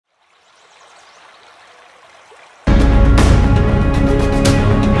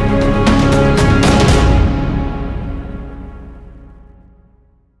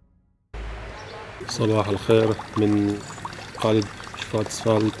صباح الخير من قلب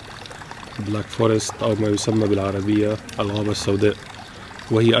شفاتسفالد بلاك فورست أو ما يسمى بالعربية الغابة السوداء،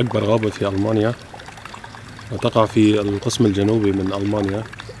 وهي أكبر غابة في ألمانيا وتقع في القسم الجنوبي من ألمانيا،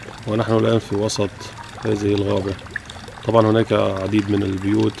 ونحن الآن في وسط هذه الغابة. طبعا هناك عديد من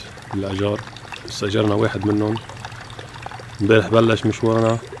البيوت بالأشجار، استأجرنا واحد منهم. امبارح بلش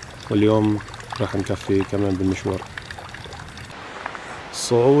مشوارنا واليوم راح نكفي كمان بالمشوار.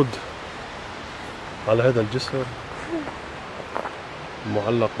 الصعود على هذا الجسر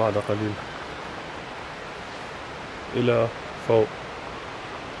معلق بعد قليل إلى فوق،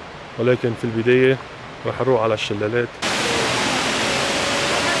 ولكن في البداية راح نروح على الشلالات.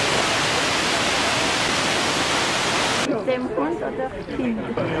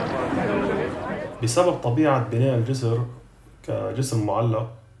 بسبب طبيعة بناء الجسر كجسر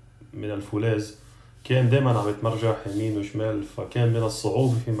معلق من الفولاذ كان دائما عم يتمرجح يمين وشمال، فكان من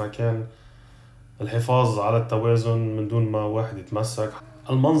الصعوبة في مكان الحفاظ على التوازن من دون ما واحد يتمسك.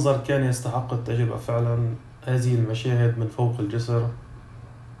 المنظر كان يستحق التجربة فعلا. هذه المشاهد من فوق الجسر،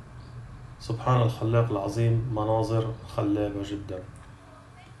 سبحان الخلاق العظيم، مناظر خلابة جدا.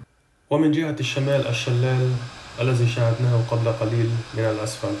 ومن جهة الشمال الشلال الذي شاهدناه قبل قليل من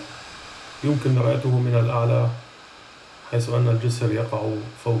الأسفل يمكن رؤيته من الأعلى، حيث أن الجسر يقع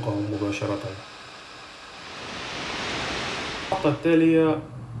فوقه مباشرة. النقطة التالية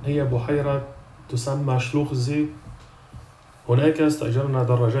هي بحيرة تسمى شلوخزي. هناك استأجرنا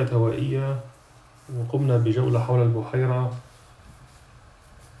دراجات هوائية وقمنا بجولة حول البحيرة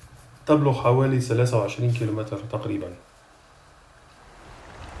تبلغ حوالي 23 كيلومتر تقريبا.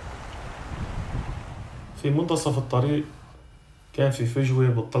 في منتصف الطريق كان في فجوة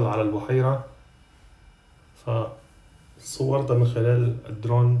بتطل على البحيرة، فصورتها من خلال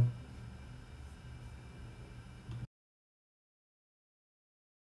الدرون.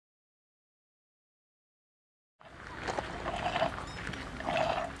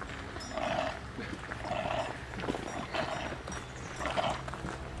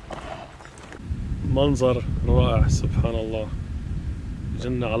 منظر رائع سبحان الله،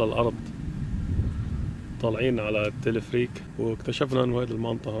 جنة على الأرض. طالعين على التلفريك واكتشفنا أن هذه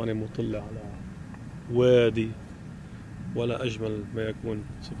المنطقة هون مطلة على وادي ولا أجمل ما يكون.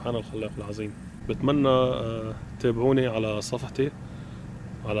 سبحان الخلاق العظيم. بتمنى تتابعوني على صفحتي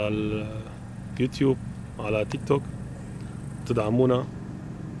على اليوتيوب على تيك توك، تدعمونا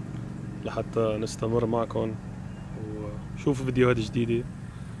لحتى نستمر معكم وشوفوا فيديوهات جديدة.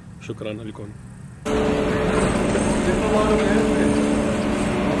 شكرا لكم.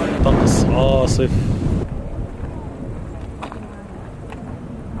 طقس عاصف،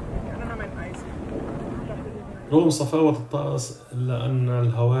 رغم صفاوة الطقس إلا أن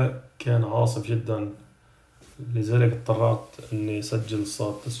الهواء كان عاصف جدا، لذلك اضطريت أني أسجل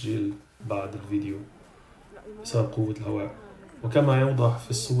صوت تسجيل بعد الفيديو بسبب قوة الهواء. وكما يوضح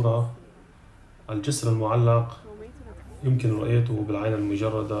في الصورة، الجسر المعلق يمكن رؤيته بالعين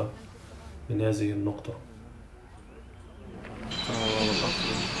المجردة من هذه النقطة.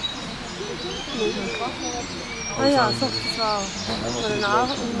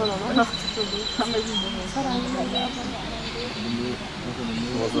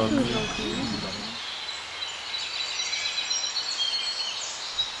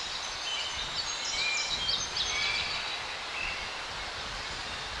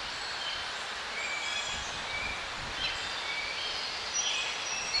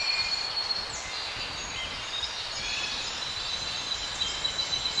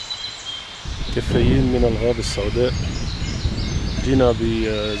 كفايين من الغابة السوداء، جينا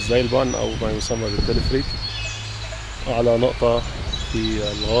بالزيلبان أو ما يسمى بالتلفريك أعلى نقطة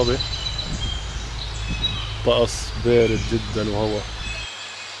في الغابة. طقس بارد جدا وهواء.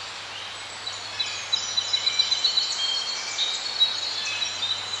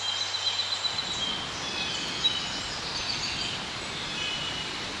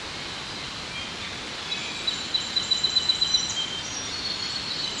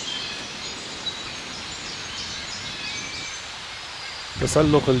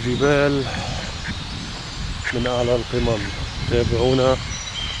 تسلق الجبال من أعلى القمم. تابعونا.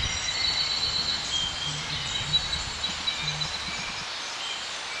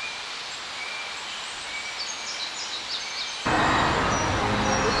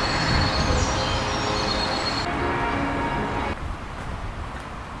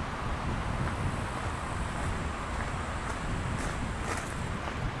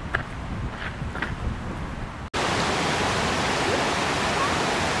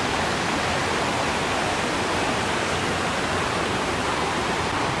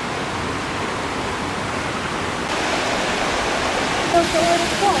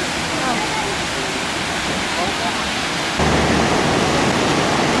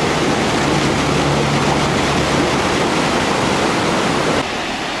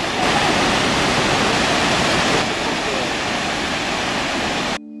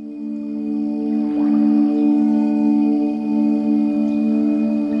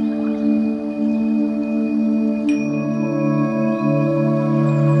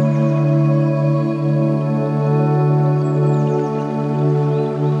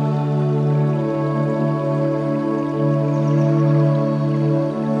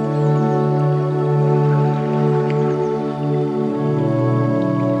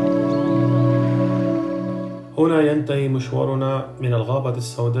 ينتهي مشوارنا من الغابة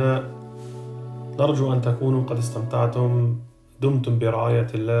السوداء. نرجو أن تكونوا قد استمتعتم. دمتم برعاية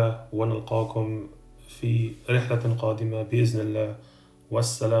الله، ونلقاكم في رحلة قادمة بإذن الله.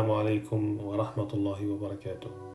 والسلام عليكم ورحمة الله وبركاته.